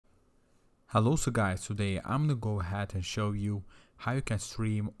Hello, so guys, today I'm gonna go ahead and show you how you can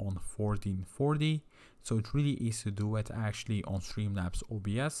stream on 1440. So it's really easy to do it actually on Streamlabs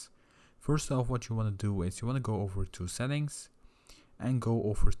OBS. First off, what you want to do is you want to go over to settings and go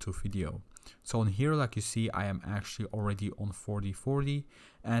over to video. So on here, like you see, I am actually already on 4040,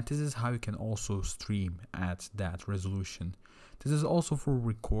 and this is how you can also stream at that resolution. This is also for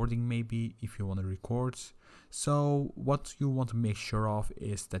recording, maybe if you want to record. So what you want to make sure of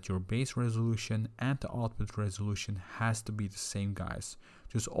is that your base resolution and the output resolution has to be the same, guys.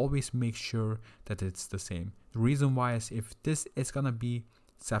 Just always make sure that it's the same. The reason why is if this is gonna be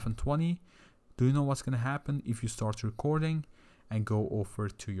 720, do you know what's gonna happen if you start recording and go over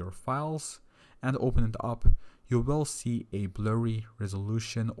to your files and open it up? You will see a blurry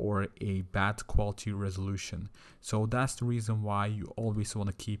resolution or a bad quality resolution. So that's the reason why you always want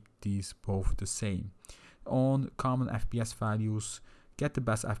to keep these both the same. On common FPS values, get the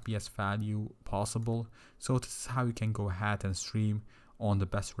best FPS value possible. So this is how you can go ahead and stream on the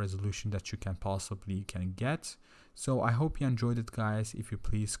best resolution that you can possibly get. So I hope you enjoyed it, guys. If you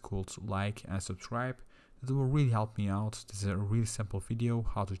please could like and subscribe, that will really help me out. This is a really simple video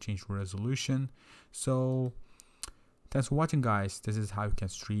how to change the resolution. So thanks for watching, guys. This is how you can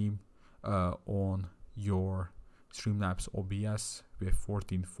stream on your Streamlabs OBS with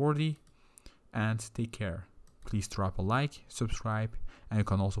 1440. And take care. Please drop a like, subscribe, and you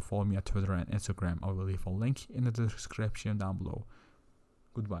can also follow me at Twitter and Instagram. I will leave a link in the description down below.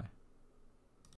 Goodbye.